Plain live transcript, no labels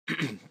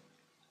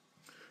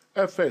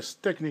FS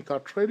technical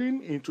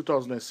trading in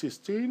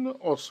 2016,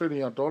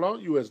 Australian dollar,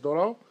 US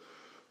dollar,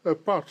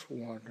 part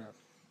 1.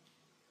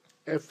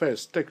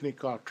 FS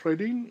technical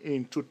trading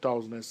in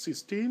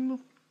 2016,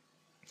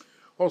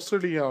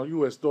 Australian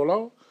US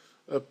dollar,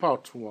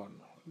 part 1.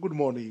 Good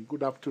morning,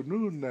 good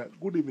afternoon,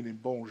 good evening,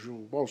 bonjour,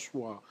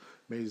 bonsoir,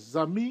 mes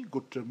amis,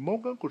 guten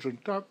Morgen, guten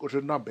Tag,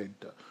 guten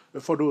Abend.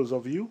 For those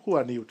of you who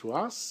are new to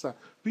us,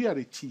 we are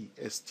the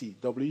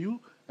TSTW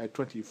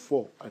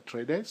 24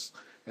 traders,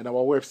 and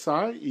our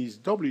website is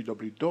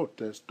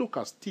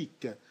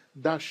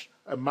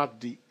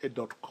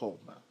www.stochastic-macd.com.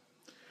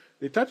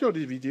 The title of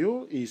this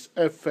video is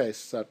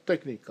FS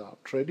Technical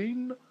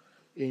Trading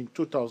in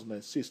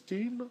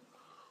 2016,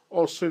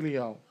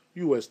 Australian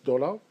US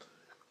dollar,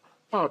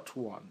 part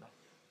 1.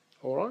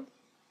 Alright?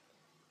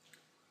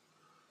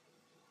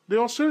 The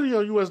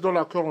Australian US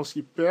dollar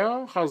currency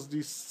pair has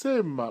the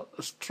same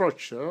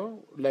structure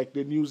like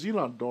the New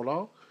Zealand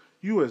dollar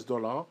US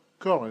dollar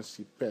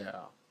currency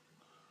pair.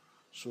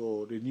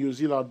 So the New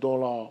Zealand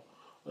dollar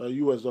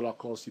US dollar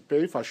currency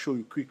pair, if I show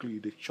you quickly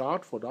the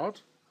chart for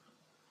that.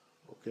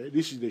 Okay,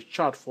 this is the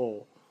chart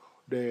for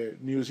the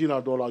New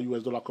Zealand dollar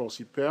US dollar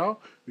currency pair.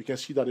 We can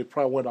see that the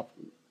price went up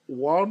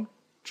 1,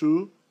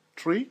 2,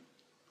 3.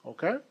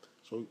 Okay,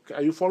 so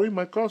are you following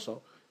my cursor?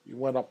 It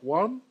went up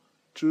 1,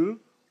 2,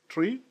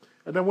 3,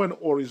 and then went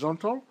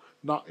horizontal.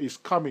 Now it's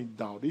coming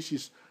down. This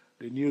is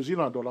the New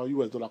Zealand dollar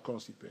US dollar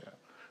currency pair.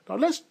 Now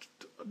let's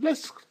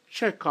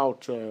check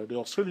out the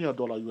Australian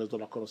dollar US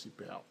dollar currency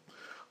pair.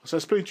 As I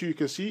explained to you, you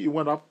can see it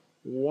went up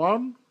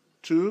 1,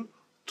 2,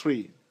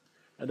 3,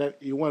 and then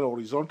it went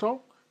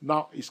horizontal.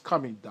 Now it's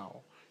coming down.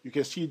 You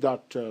can see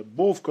that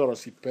both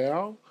currency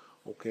pair,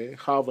 okay,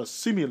 have a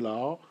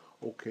similar,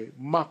 okay,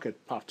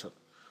 market pattern.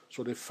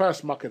 So the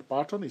first market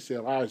pattern is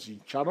a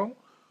rising channel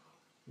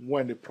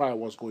when the price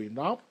was going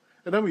up,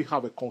 and then we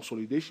have a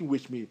consolidation,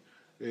 which means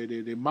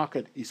the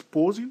market is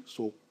pausing.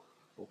 So,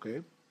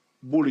 okay,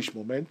 bullish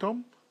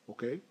momentum,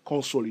 okay,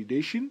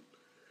 consolidation.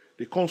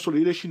 The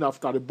consolidation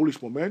after the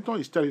bullish momentum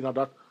is telling us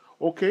that,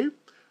 okay,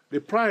 the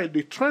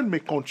trend may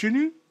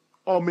continue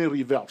or may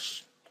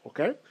reverse,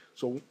 okay.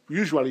 So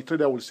usually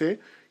trader will say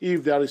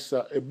if there is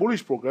a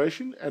bullish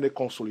progression and a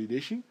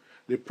consolidation,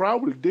 the price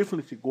will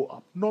definitely go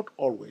up. Not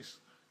always.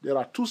 There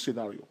are two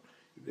scenarios.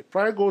 If the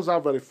price goes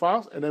up very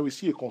fast and then we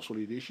see a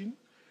consolidation,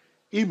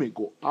 it may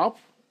go up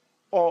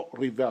or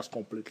reverse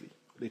completely.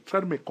 The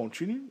trend may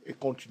continue, a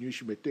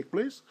continuation may take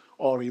place,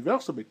 or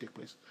reversal may take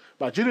place.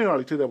 But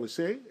generally, trader will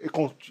say a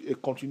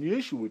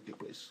continuation will take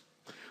place.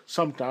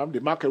 Sometimes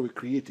the market will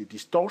create a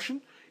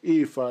distortion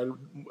if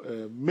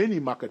many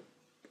market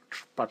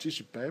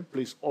participants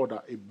place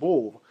order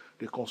above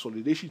the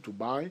consolidation to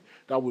buy.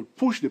 That will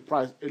push the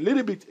price a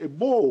little bit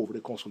above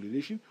the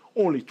consolidation,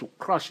 only to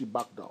crash it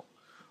back down.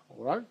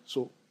 All right,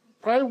 so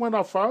price went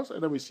up fast,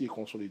 and then we see a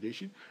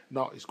consolidation.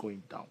 Now it's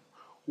going down.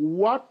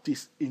 What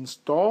is in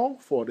store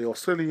for the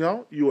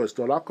Australian US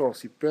dollar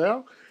currency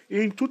pair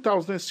in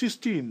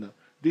 2016?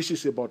 This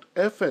is about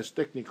FS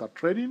technical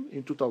trading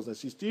in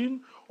 2016,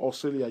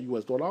 Australia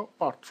US dollar,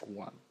 part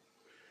 1.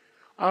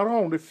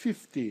 Around the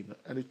 15th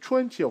and the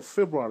 20th of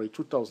February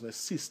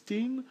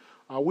 2016,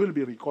 I will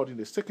be recording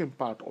the second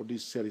part of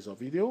this series of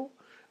video.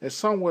 And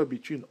somewhere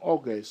between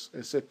August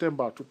and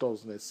September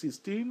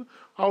 2016,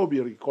 I will be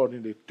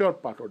recording the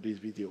third part of this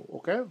video.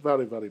 Okay,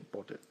 very, very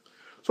important.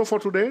 So for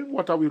today,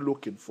 what are we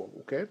looking for?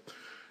 Okay,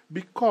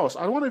 because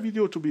I want the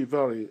video to be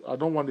I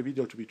don't want the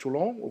video to be too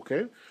long.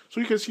 Okay,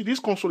 so you can see this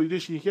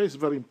consolidation here is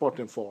very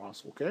important for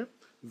us. Okay,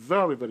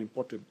 very, very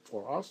important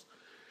for us.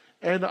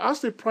 And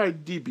as the price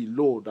did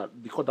below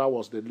that, because that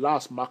was the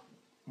last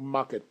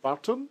market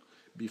pattern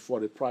before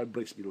the price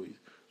breaks below it.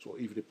 So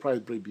if the price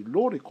breaks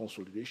below the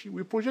consolidation,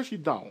 we project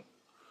it down.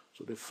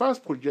 So the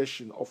first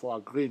projection of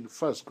our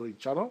first green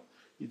channel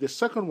is the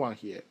second one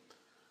here.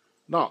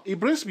 Now, it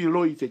breaks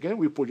below it again,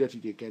 we project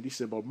it again. This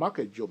is about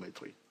market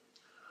geometry.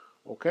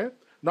 Okay?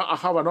 Now, I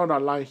have another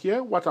line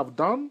here. What I've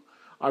done,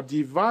 I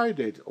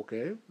divided,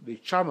 okay, the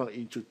channel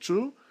into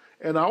two,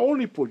 and I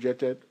only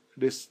projected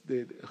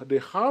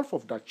the half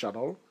of that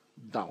channel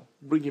down,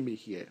 bringing me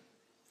here.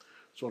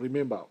 So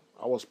remember,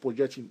 I was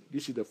projecting,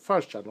 this is the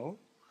first channel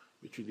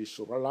between this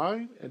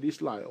line and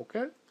this line,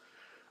 okay?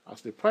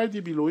 As the price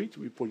is below it,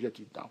 we project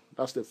it down.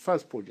 That's the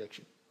first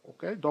projection,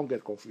 okay? Don't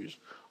get confused.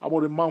 I'm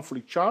on the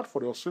monthly chart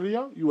for the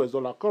Australian US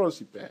dollar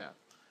currency pair.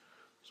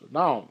 So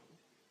now,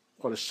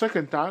 for the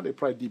second time, the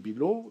price is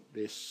below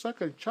the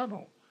second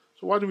channel.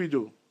 So what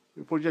do?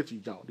 We project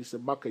it down. This is the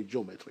market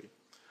geometry,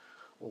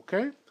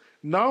 okay?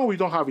 Now we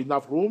don't have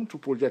enough room to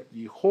project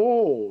the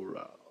whole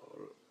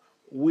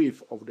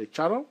width of the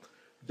channel.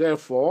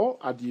 Therefore,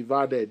 I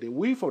divided the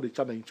width of the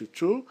channel into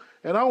two,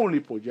 and I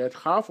only project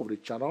half of the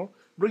channel,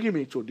 bringing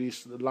me to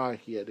this line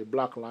here, the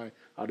black line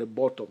at the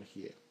bottom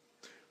here.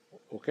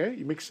 Okay,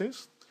 it makes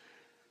sense?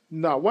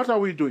 Now, what are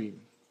we doing?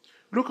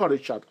 Look at the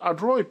chart. I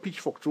draw a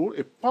pitchfork tool,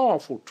 a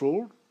powerful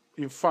tool.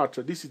 In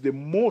fact, this is the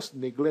most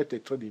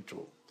neglected trading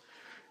tool.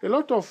 A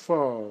lot of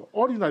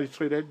ordinary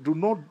traders do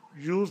not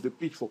use the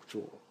pitchfork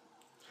tool.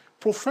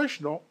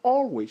 Professional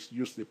always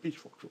use the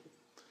pitchfork tool.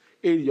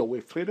 Area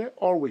wave trader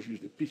always use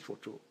the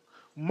pitchfork tool.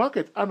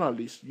 Market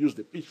analysts use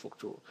the pitchfork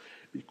tool.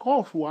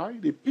 Because why?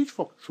 The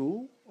pitchfork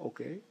tool,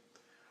 okay,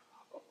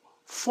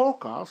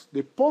 forecast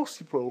the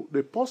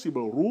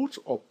possible routes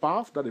or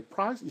path that the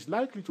price is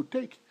likely to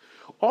take.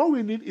 All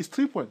we need is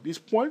 3 points. This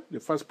point, the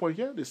first point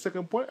here, the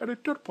second point, and the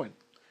third point.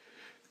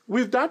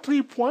 With that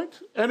 3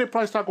 points, any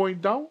price start going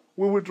down,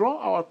 we will draw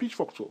our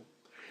pitchfork tool.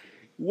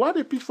 What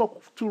the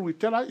pitchfork tool will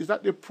tell us is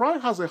that the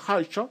price has a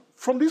high chance.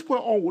 From this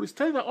point onward, it's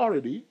telling us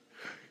already,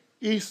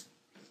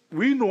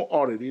 we know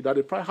already that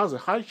the price has a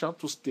high chance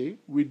to stay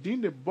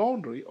within the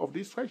boundary of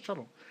this trade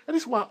channel. And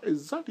this is what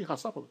exactly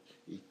has happened.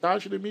 It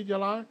touched the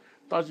median line,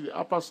 touched the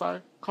upper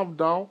side, come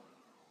down,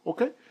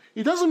 okay?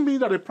 It doesn't mean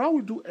that the price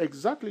will do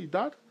exactly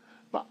that,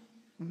 but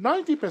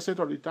 90%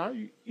 of the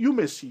time, you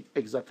may see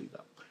exactly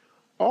that.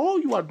 All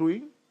you are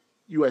doing,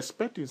 you are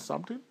expecting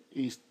something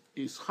is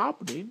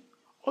happening,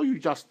 or you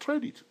just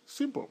trade it.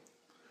 Simple.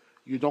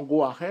 You don't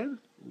go ahead,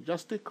 you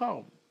just stay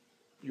calm.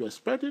 You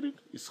expected it,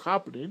 it's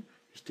happening,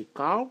 you stay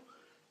calm,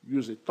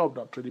 use a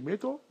top-down trading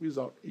method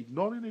without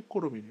ignoring the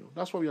condominium.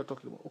 That's what we are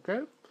talking about,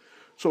 okay?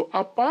 So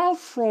apart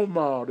from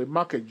the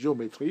market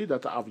geometry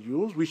that I've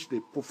used, which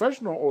the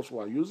professional also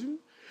are using,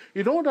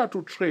 in order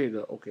to trade,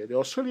 okay, the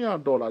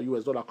Australian dollar,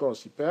 US dollar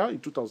currency pair in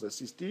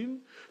 2016,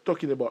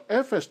 talking about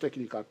FS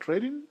technical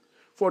trading,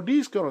 for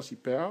this currency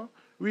pair,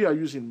 we are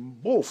using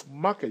both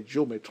market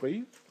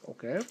geometry,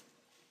 okay,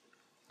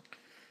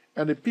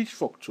 and the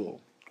pitchfork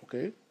tool,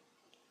 okay.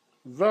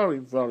 Very,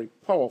 very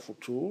powerful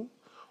tool,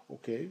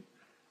 okay.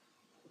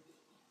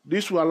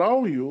 This will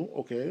allow you,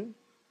 okay,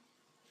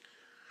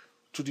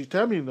 to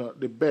determine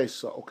the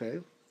best, okay,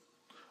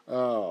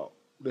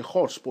 the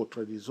hot spot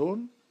trading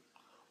zone,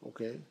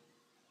 okay,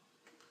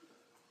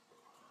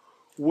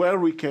 where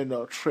we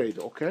can trade,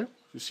 okay.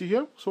 You see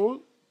here?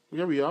 So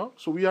here we are.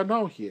 So we are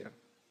now here.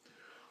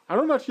 I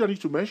don't actually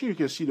need to mention, you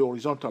can see the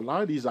horizontal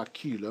line. These are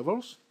key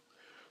levels.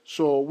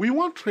 So we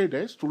want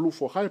traders to look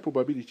for high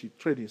probability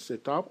trading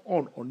setup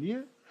on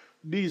here.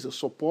 These are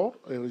support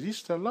and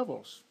resistance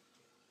levels.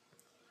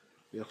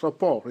 The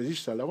support,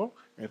 resistance level,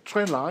 and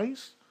trend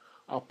lines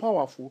are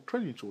powerful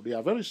trading tools. They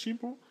are very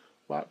simple,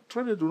 but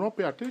traders do not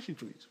pay attention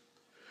to it.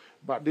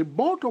 But the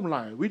bottom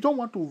line, we don't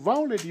want to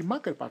violate the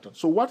market pattern.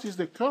 So what is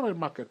the current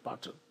market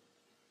pattern?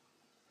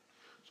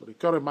 So the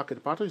current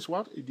market pattern is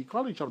what? A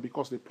declining channel,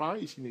 because the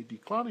price is in a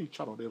declining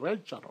channel, the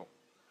red channel.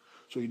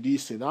 So in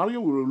this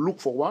scenario, we will look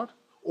for what?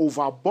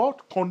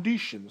 Overbought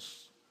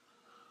conditions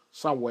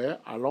somewhere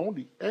along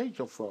the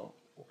edge of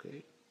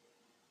okay,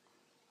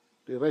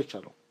 the red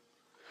channel.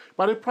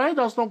 But the price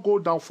does not go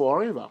down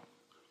forever.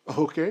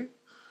 Okay?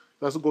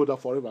 Doesn't go down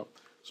forever.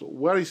 So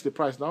where is the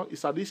price now?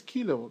 It's at this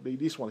key level,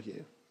 this one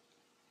here.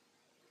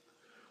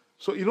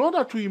 So in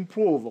order to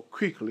improve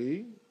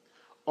quickly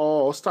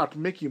or start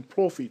making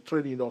profit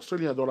trading in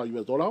Australian dollar,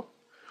 US dollar,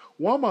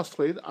 one must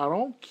trade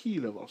around key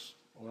levels.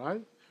 All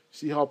right?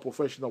 See how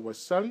professional was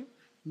selling?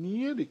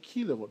 Near the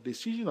key level.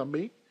 Decision I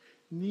make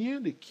near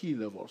the key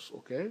levels,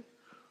 okay?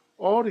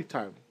 All the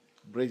time.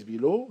 Breaks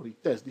below,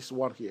 retest this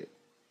one here.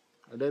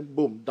 And then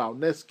boom, down,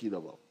 next key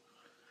level.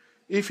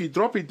 If you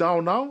drop it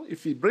down now,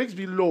 if it breaks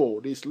below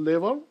this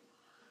level,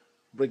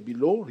 break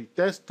below,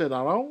 retest, turn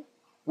around,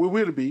 we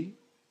will be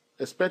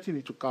expecting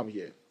it to come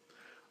here.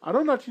 I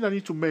don't think I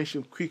need to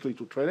mention quickly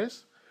to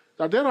traders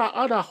that there are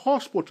other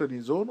hotspot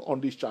trading zones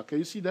on this chart. Can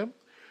you see them?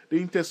 The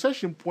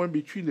intersection point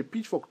between the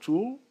pitchfork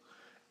tool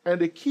and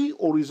the key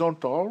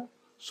horizontal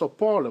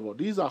support level.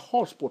 These are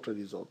hotspot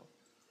trading zones.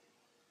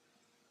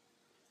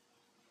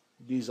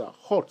 These are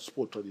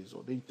hotspot trading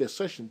zones. The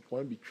intersection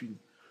point between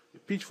the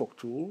pitchfork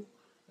tool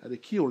and the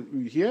key.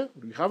 Here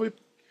we have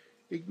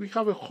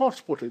a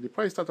hotspot. The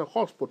price started a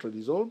hotspot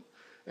trading zone,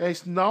 and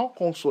it's now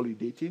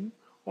consolidating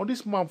on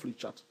this monthly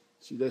chart.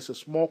 See, there's a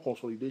small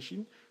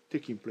consolidation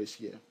taking place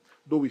here.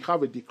 Though we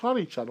have a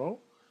declining channel.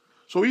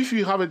 So if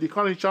you have a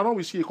declining channel,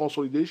 we see a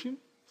consolidation.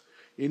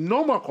 In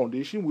normal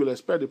condition, we'll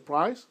expect the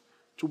price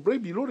to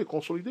break below the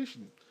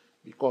consolidation,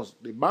 because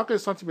the market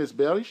sentiment is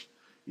bearish,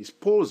 is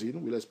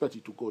posing, we'll expect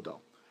it to go down.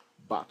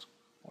 But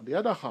on the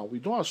other hand, we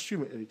don't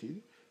assume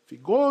anything. If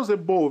it goes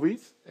above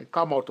it and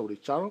come out of the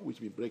channel,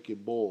 which means break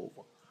above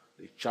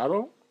the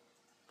channel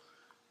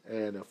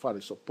and find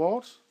a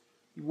support,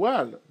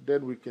 well,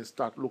 then we can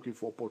start looking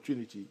for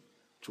opportunity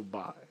to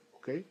buy,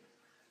 okay?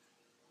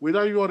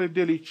 Whether you're on a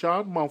daily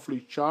chart,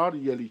 monthly chart,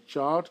 yearly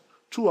chart,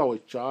 2-hour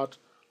chart,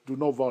 do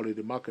not violate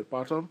the market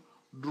pattern.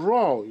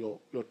 Draw your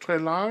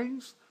trend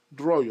lines,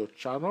 draw your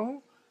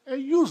channel,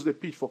 and use the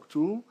pitchfork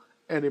tool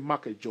and the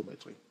market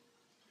geometry.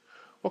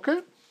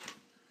 Okay?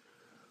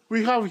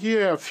 We have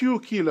here a few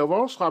key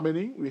levels. How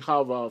many? We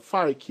have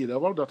 5 key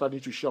levels that I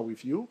need to share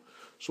with you.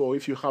 So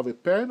if you have a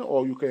pen,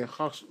 or you can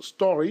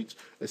store it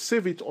and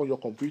save it on your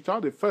computer,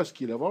 the first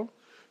key level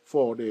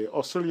for the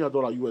Australian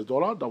dollar, US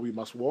dollar that we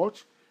must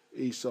watch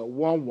is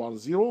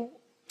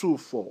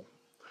 11024.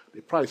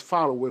 The price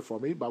far away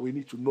from it, but we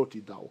need to note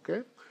it down,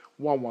 okay?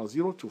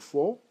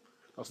 11024,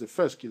 that's the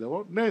first key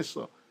level. Next,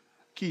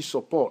 key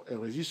support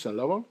and resistance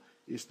level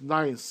is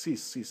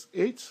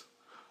 9668.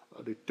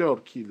 The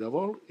third key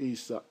level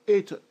is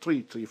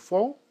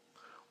 8334.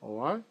 All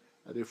right.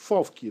 And the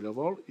fourth key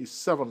level is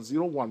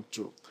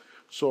 7012.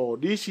 So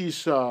this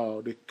is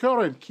the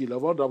current key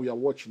level that we are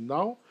watching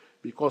now,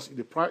 because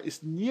the price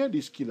is near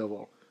this key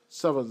level,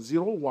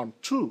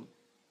 7012.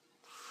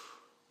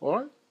 All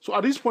right. So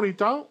at this point in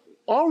time,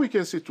 all we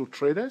can say to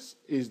traders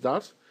is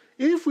that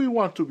if we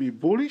want to be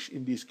bullish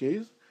in this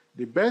case,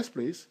 the best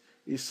place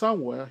is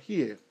somewhere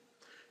here.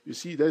 You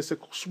see, there's a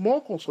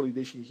small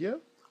consolidation here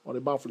on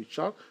the monthly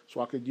chart,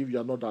 so I can give you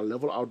another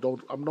level.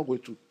 I'm not going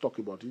to talk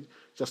about it.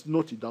 Just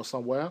note it down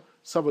somewhere,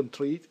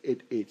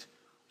 7388.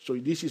 So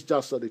this is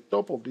just at the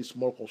top of this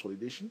small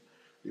consolidation.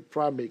 The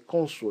price may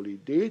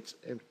consolidate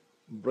and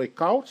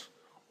break out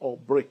or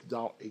break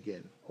down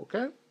again.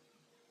 Okay?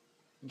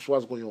 That's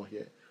what's going on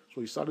here.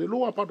 So it's at the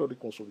lower part of the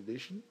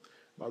consolidation,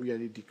 but we are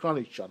in a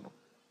declining channel.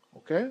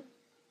 Okay?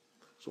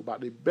 So, but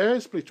the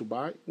best place to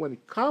buy when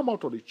it comes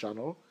out of the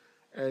channel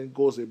and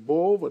goes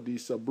above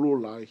this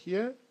blue line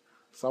here,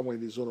 somewhere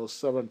in the zone of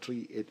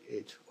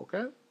 7388.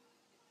 Okay?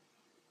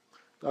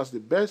 That's the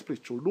best place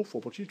to look for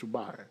opportunity to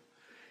buy.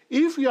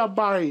 If you are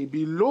buying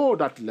below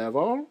that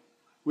level,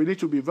 we need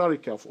to be very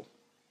careful.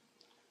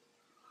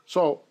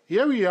 So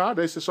here we are.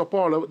 There's a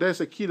support level.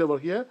 There's a key level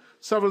here,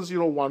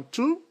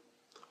 7012.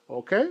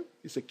 Okay,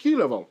 it's a key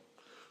level.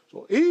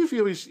 So if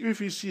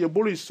you see a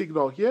bullish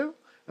signal here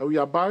and we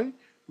are buying,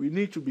 we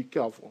need to be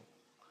careful.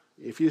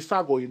 If you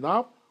start going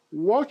up,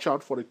 watch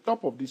out for the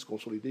top of this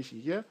consolidation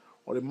here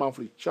on the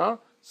monthly chart,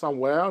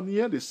 somewhere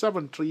near the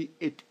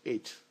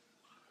 7388.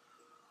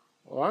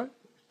 All right,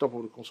 top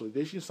of the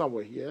consolidation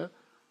somewhere here,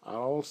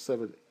 around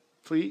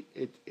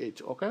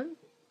 7388. Okay,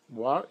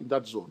 well, in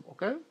that zone.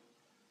 Okay,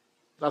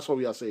 that's what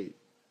we are saying.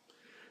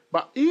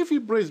 But if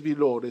it breaks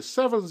below the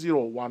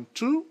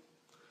 7012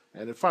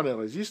 and the final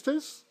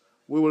resistance,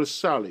 we will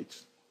sell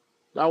it.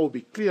 That will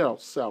be clear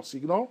sell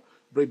signal.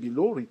 Break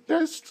below,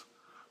 retest.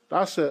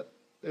 That's a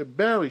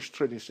bearish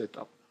trading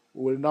setup.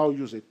 We will now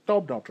use a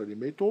top-down trading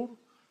method.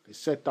 The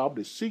setup,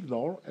 the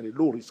signal, and the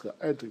low-risk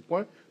entry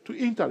point to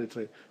enter the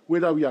trade.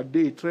 Whether we are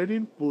day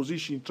trading,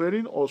 position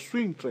trading, or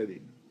swing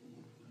trading.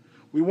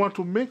 We want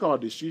to make our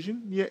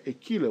decision near a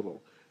key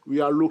level.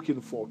 We are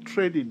looking for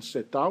trading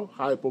setup,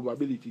 high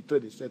probability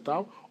trading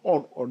setup,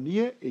 on or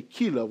near a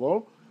key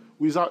level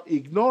without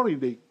ignoring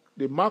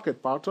the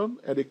market pattern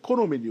and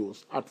economy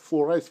news at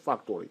Forex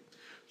Factory.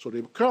 So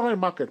the current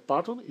market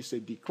pattern is a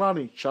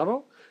declining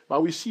channel,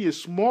 but we see a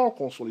small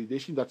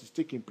consolidation that is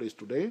taking place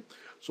today.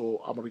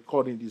 So I'm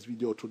recording this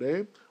video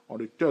today on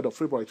the 3rd of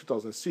February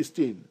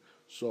 2016.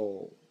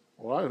 So,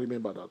 all right,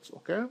 remember that,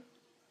 okay?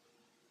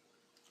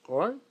 All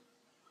right?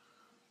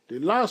 The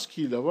last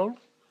key level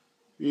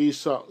is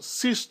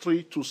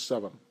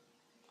 6327.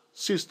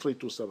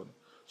 6327.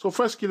 So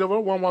first key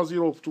level,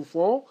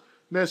 11024.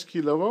 Next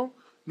key level,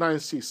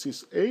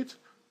 9668.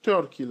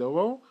 Third key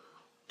level,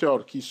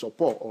 third key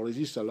support or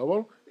resistance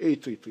level,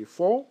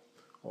 8334.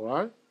 All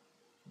right.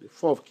 The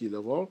fourth key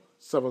level,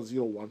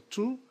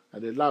 7012.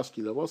 And the last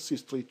key level,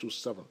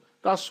 6327.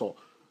 That's all.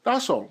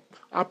 That's all.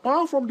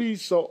 Apart from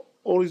these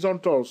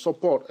horizontal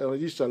support and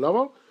resistance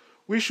level,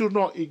 we should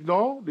not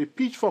ignore the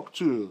pitchfork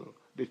tool,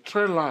 the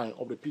trend line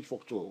of the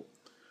pitchfork tool.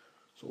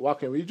 So what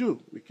can we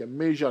do? We can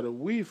measure the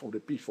width of the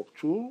pitchfork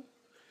tool.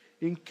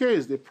 In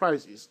case the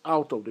price is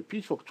out of the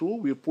pitchfork tool,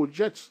 we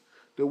project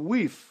the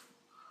width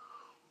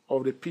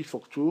of the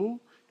pitchfork tool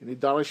in the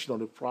direction of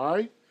the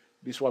price.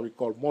 This is what we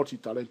call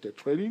multi-talented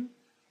trading,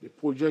 the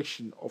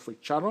projection of a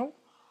channel,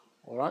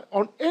 all right,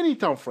 on any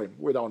time frame,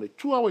 whether on a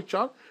 2-hour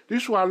chart.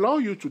 This will allow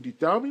you to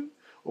determine,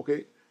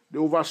 okay, the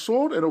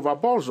oversold and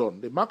overbought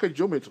zone, the market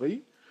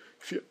geometry.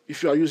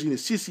 If you are using the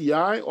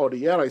CCI or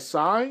the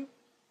RSI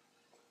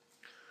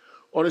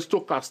or the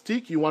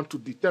stochastic, you want to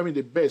determine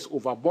the best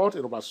overbought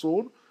and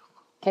oversold.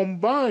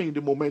 Combine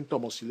the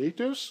momentum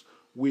oscillators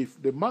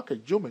with the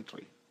market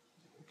geometry.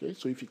 Okay,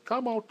 so if you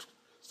come out,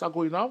 start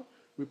going out,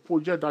 we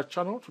project that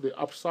channel to the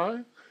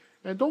upside.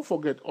 And don't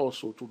forget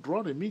also to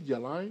draw the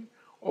median line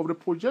of the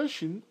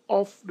projection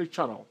of the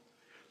channel.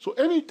 So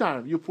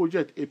anytime you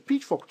project a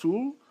pitchfork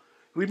tool,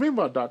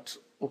 remember that,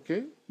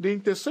 okay, the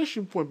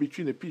intersection point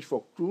between the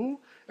pitchfork tool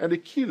and the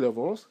key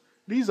levels,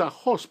 these are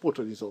hotspot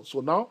trading zones.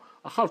 So now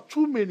I have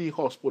too many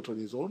hotspot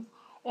trading zones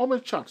on my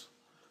chart.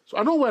 So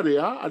I know where they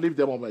are, I leave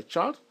them on my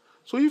chart.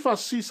 So if I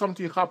see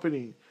something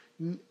happening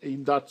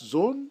in that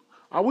zone,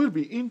 I will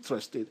be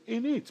interested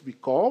in it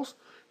because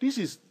this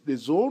is the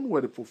zone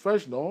where the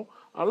professionals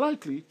are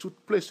likely to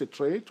place a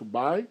trade, to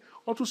buy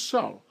or to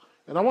sell.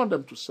 And I want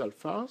them to sell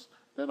first,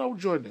 then I'll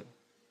join them.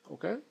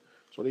 Okay?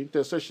 So the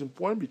intersection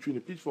point between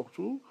the pitchfork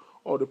tool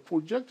or the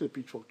projected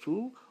pitchfork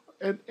tool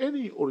and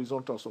any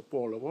horizontal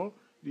support level,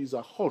 these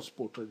are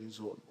hotspot trading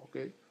zone.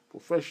 Okay?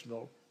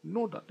 Professionals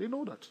know that. They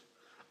know that.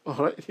 All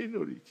right? They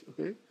know it.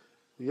 Okay?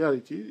 Here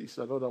it is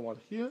another one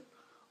here.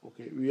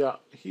 Okay, we are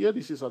here.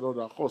 This is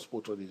another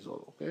hotspot trading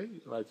zone. Okay,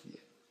 right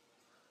here.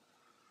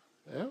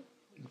 Yeah,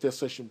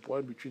 intersection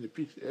point between the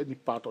pitch, any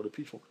part of the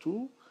pitchfork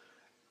tool,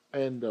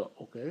 and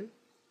okay,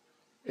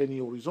 Any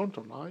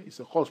horizontal line is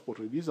a hot spot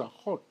trading. These are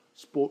hot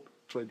spot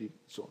trading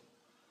zone.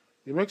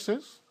 It makes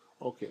sense?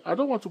 Okay. I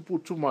don't want to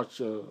put too much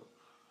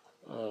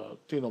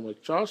thing on my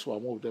chart, so I'll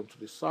move them to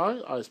the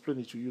side. I'll explain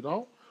it to you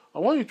now. I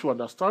want you to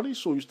understand it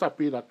so you start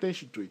paying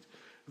attention to it.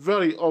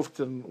 Very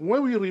often,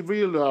 when we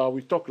reveal,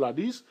 we talk like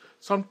this,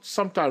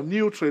 sometimes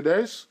new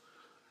traders,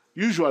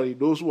 usually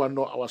those who are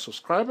not our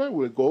subscriber,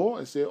 will go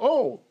and say,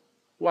 oh,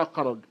 what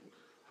kind of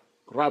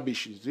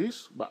rubbish is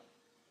this? But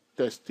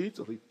test it,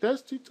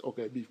 retest it,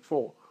 okay,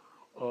 before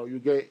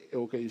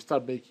you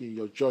start making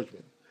your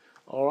judgment.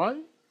 All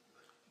right?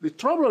 The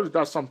trouble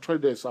that some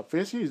traders are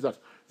facing is that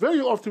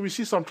very often we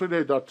see some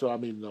traders that,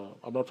 I'm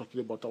not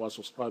talking about our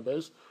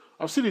subscribers.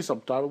 I've seen it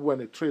sometimes when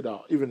a trader,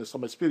 even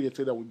some experienced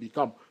trader, will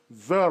become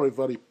very,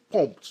 very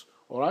pumped,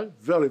 all right?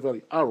 Very,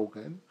 very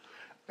arrogant,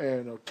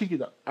 and thinking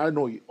that I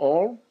know it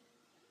all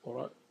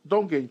right?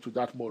 Don't get into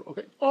that mode,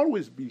 okay?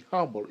 Always be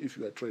humble if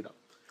you're a trader.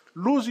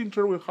 Losing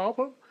trade will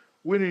happen,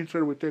 winning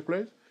trade will take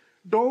place.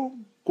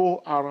 Don't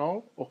go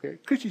around, okay,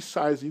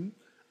 criticizing,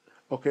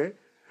 okay,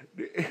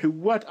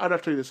 what other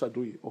traders are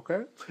doing,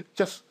 okay?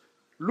 Just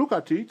look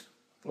at it,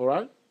 all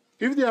right?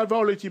 If they are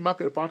violating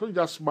market pattern,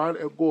 just smile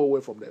and go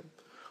away from them,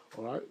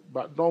 all right?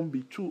 But don't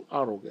be too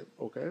arrogant,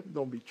 okay?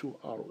 Don't be too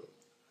arrogant.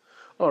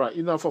 All right,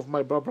 enough of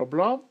my blah, blah,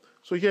 blah.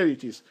 So here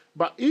it is.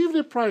 But if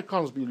the price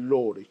comes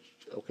below the,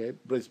 okay,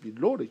 breaks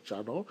below the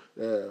channel,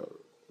 the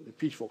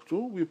pitchfork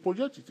tool, we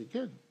project it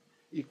again,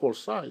 equal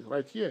size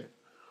right here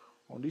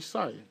on this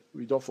side.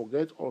 We don't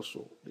forget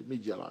also the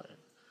media line.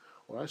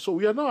 All right, so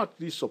we are now at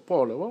this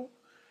support level.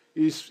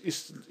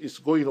 It's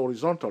going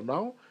horizontal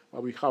now,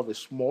 and we have a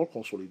small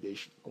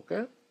consolidation,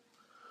 okay?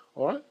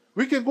 All right,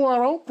 we can go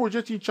around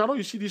projecting channel.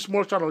 You see this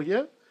small channel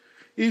here.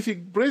 If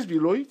it breaks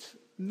below it,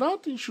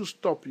 nothing should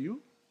stop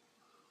you,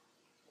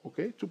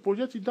 okay, to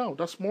project it down.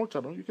 That small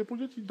channel, you can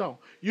project it down.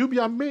 You'll be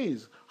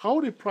amazed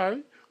how the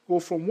price go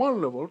from one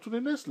level to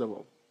the next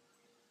level.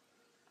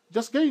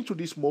 Just get into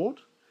this mode.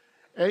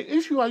 And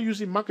if you are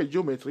using market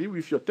geometry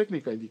with your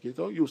technical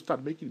indicator, you'll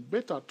start making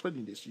better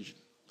trading decisions.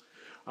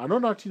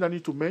 Another thing I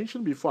need to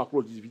mention before I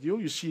close this video,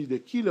 you see the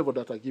key level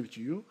that I give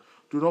to you.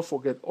 Do not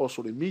forget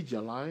also the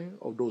median line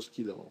of those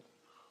key levels.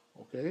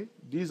 Okay,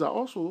 these are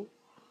also,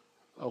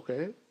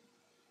 okay,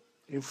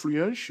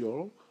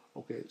 influential,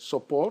 okay,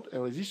 support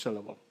and resistance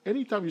level.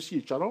 Anytime you see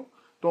a channel,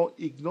 don't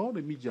ignore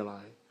the median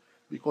line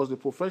because the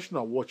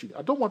professional watching.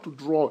 I don't want to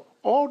draw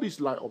all this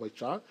line of a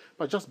chart,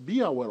 but just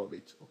be aware of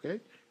it, okay?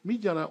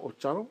 Median line or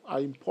channel are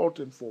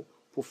important for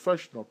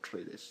professional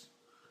traders.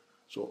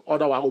 So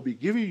otherwise, I will be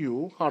giving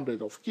you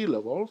hundreds of key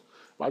levels,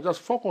 but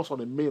just focus on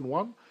the main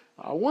one.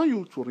 I want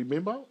you to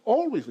remember,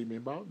 always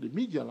remember the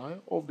median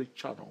line of the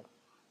channel.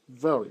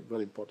 Very,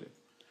 very important.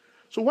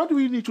 So what do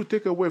we need to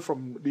take away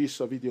from this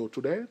video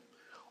today?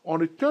 On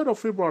the 3rd of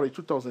February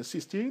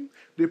 2016,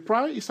 the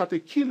price is at a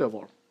key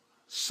level,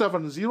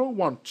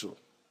 7012.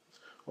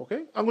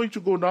 Okay, I'm going to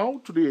go now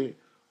to the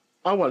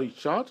hourly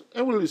chart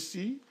and we'll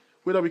see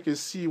whether we can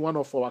see one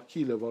of our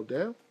key level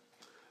there.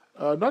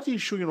 Nothing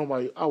showing on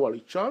my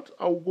hourly chart.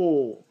 I'll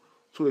go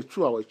to the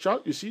 2-hour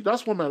chart. You see,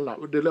 that's one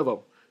the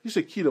level. It's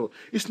a key level.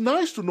 It's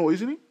nice to know,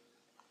 isn't it?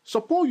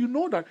 Suppose you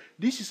know that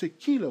this is a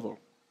key level.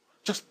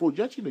 Just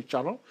projecting the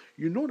channel,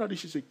 you know that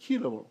this is a key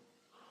level.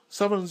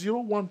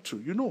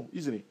 7012, you know,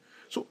 isn't it?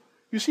 So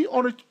you see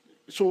on it.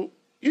 So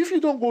if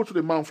you don't go to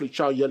the monthly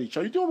chart, yearly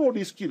chart, you don't know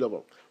this key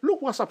level.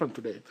 Look what's happened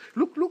today.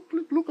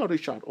 Look at the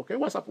chart. Okay,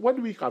 what's happened? What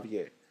do we have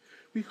here?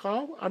 We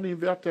have an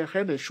inverted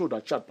head and shoulder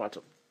chart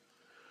pattern.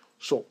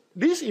 So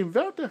this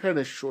inverted head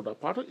and shoulder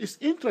pattern is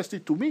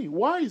interesting to me.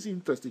 Why is it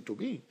interesting to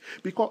me?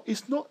 Because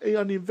it's not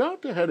an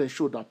inverted head and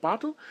shoulder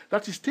pattern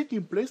that is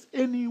taking place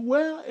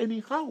anywhere,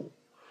 anyhow,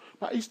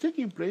 but it's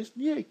taking place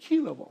near a key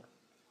level.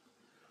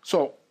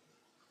 So,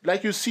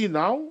 like you see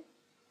now,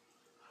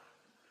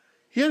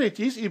 here it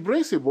is, it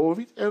breaks above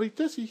it and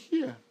retests it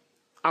here.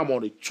 I'm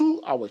on a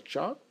 2-hour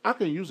chart. I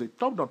can use a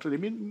top-down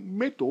trading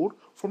method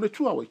from the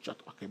 2-hour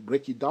chart. I can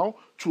break it down,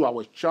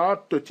 2-hour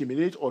chart, 30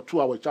 minutes, or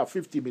 2-hour chart,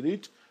 50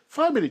 minutes,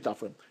 5-minute time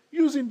frame,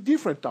 using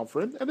different time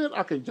frame, and then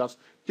I can just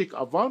take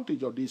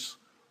advantage of this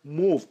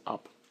move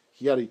up.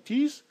 Here it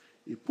is,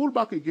 it pull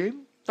back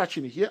again,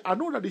 touching here. I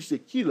know that this is a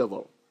key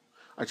level.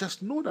 I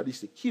just know that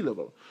it's a key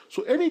level.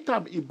 So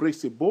anytime it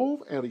breaks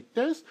above and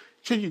retests,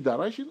 changing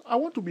direction, I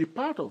want to be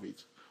part of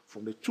it.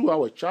 From the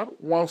 2-hour chart,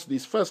 once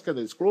this first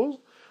candle is closed,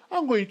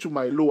 I'm going to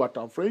my lower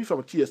time frame. If I'm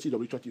a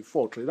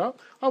TSTW24 trader,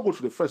 I'll go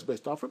to the first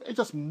best time frame and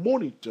just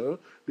monitor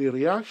the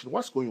reaction,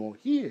 what's going on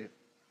here.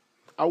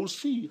 I will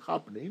see it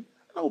happening, and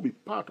I will be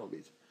part of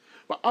it.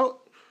 But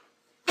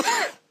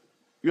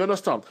you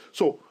understand?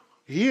 So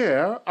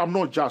here, I'm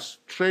not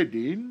just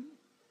trading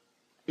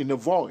in the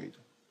void.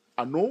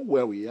 I know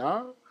where we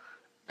are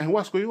and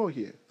what's going on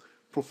here.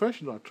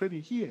 Professional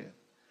trading here.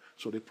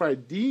 So the price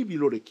D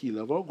below the key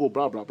level, go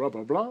blah, blah, blah,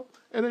 blah, blah,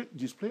 and then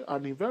display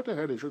an inverted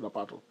head and shoulder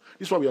pattern.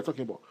 This is what we are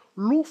talking about.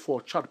 Look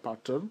for chart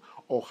pattern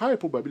or high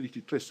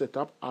probability trade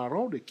setup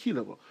around the key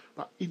level.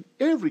 But in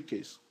every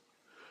case,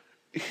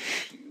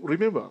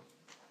 remember,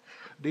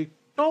 the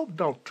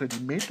top-down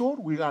trading method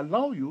will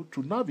allow you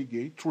to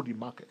navigate through the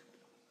market.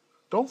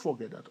 Don't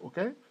forget that,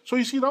 okay? So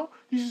you see now,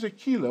 this is a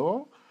key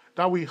level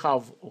that we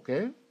have,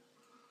 okay,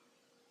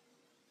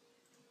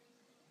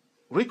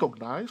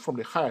 recognized from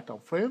the higher time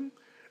frame.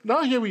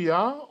 Now here we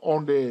are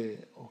on the,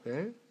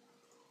 okay,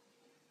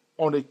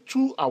 on the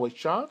 2-hour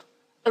chart,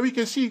 and we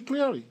can see it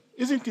clearly.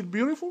 Isn't it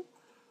beautiful?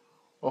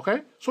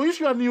 Okay, so if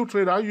you are a new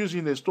trader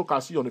using a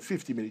stochastic on a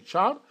 50-minute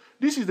chart,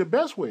 this is the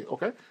best way,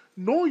 okay?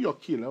 Know your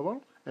key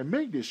level and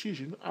make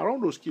decisions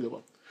around those key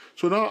levels.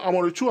 So now I'm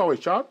on a 2-hour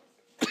chart.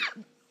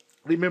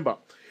 Remember,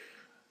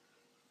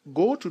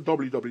 go to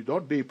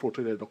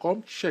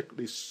www.dayprotrader.com, check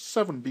the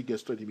 7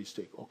 biggest trading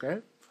mistakes,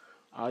 okay?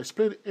 I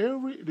explained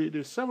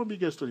the 7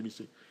 biggest trading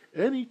mistakes.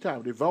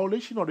 Anytime the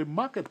violation of the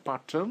market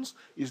patterns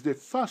is the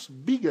first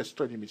biggest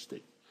trading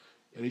mistake.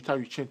 Anytime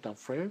you change time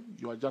frame,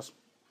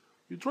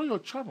 you draw your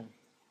channel.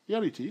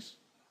 Here it is.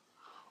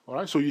 All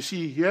right, so you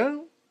see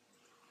here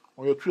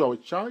on your 2-hour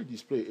chart,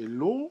 display a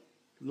low,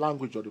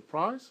 language of the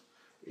price,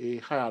 a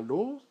higher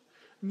low.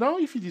 Now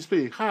if you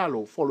display a higher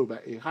low followed by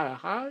a higher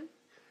high,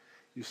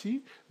 you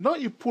see, now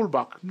it pull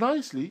back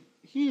nicely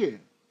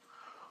here.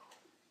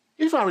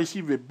 If I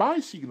receive a buy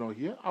signal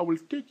here, I will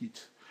take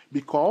it,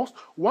 because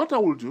what I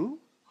will do,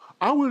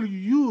 I will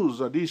use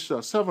this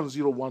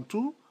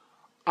 7012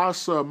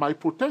 as my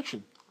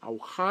protection. I will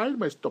hide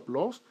my stop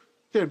loss,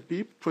 10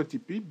 pip, 20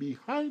 pip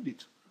behind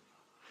it.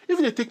 If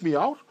they take me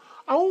out,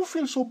 I won't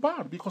feel so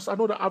bad, because I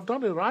know that I've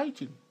done the right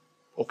thing.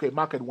 Okay,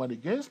 market went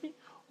against me.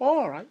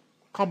 All right,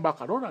 come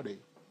back another day.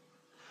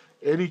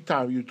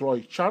 Anytime you draw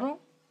a channel,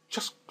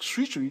 just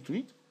switch to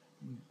it,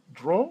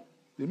 draw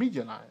the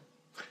median line.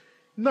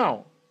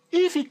 Now,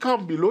 if it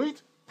comes below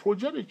it,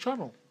 project a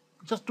channel.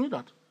 Just do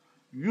that.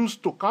 Use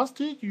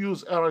stochastic,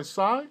 use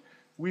RSI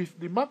with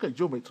the market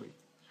geometry.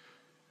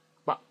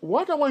 But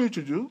what I want you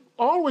to do,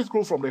 always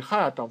go from the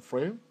higher time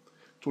frame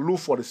to look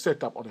for the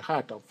setup on the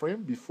higher time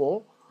frame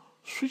before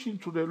switching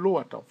to the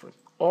lower time frame.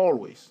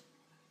 Always.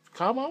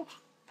 Come out,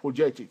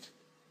 project it.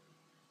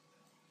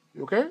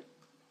 Okay?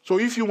 So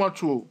if you want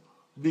to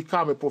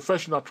become a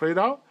professional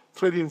trader,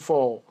 trading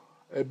for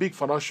a big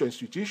financial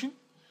institution,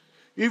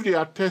 if they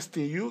are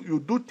testing you, you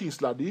do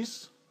things like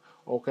this,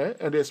 okay,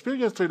 and the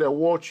experienced trader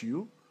watch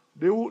you,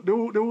 they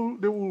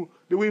will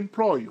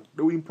employ you.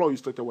 They will employ you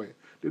straight away.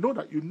 They know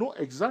that you know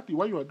exactly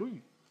what you are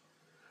doing.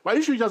 But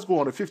if you just go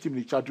on a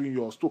 50-minute chart doing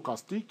your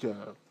stochastic,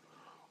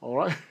 all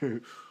right,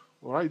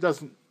 all right, it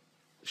doesn't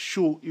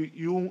show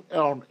you won't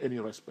earn any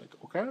respect,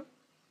 okay?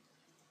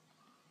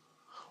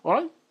 All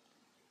right?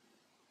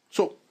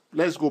 So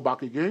let's go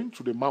back again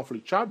to the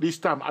monthly chart. This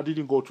time I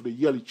didn't go to the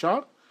yearly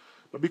chart,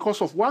 but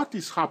because of what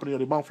is happening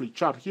on the monthly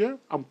chart here,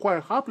 I'm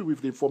quite happy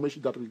with the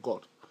information that we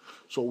got.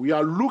 So we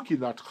are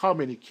looking at how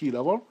many key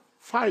level?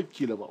 5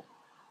 key level.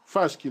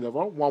 First key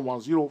level,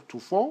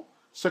 11024.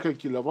 Second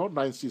key level,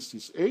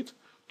 9668.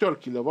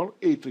 Third key level,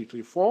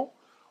 8334.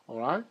 All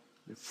right.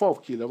 The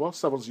fourth key level,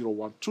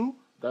 7012.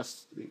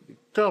 That's the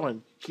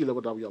current key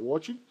level that we are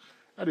watching.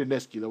 And the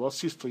next key level,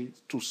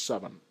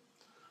 6327.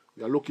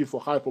 We are looking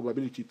for high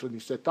probability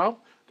trading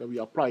setup. Then we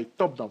apply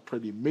top-down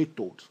trading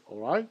method.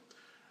 All right.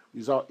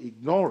 Without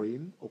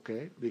ignoring,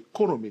 okay, the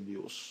economy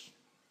news.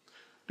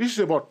 This is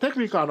about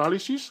technical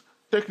analysis,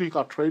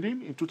 technical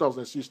trading in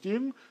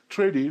 2016,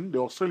 trading the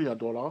Australian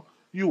dollar,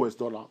 US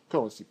dollar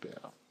currency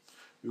pair.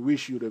 We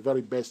wish you the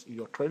very best in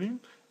your trading,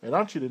 and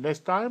until the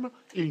next time,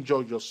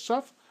 enjoy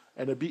yourself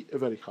and be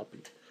very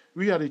happy.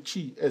 We are the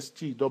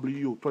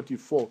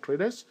TSTW24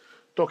 traders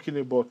talking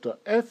about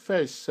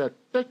FS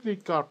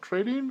technical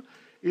trading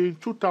in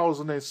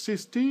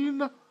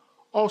 2016,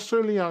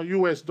 Australian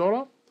US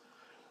dollar,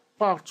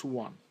 part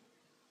 1.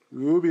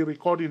 We will be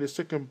recording the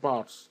second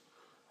part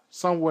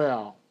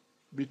somewhere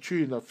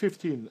between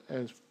 15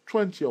 and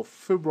 20 of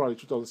February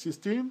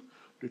 2016.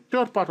 The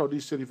third part of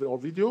this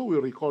video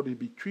will record it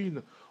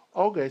between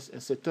August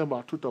and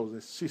September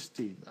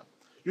 2016.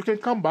 You can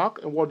come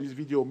back and watch this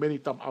video many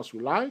times as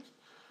you like.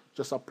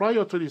 Just apply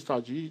your trading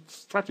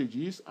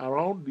strategies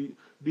around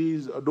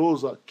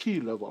those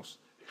key levels.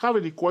 If you have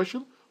any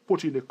question,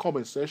 put in the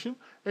comment section,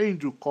 and in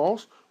due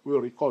course,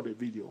 we'll record a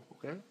video.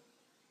 Okay?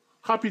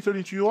 Happy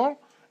trading to you all,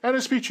 and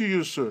I'll speak to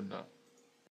you soon.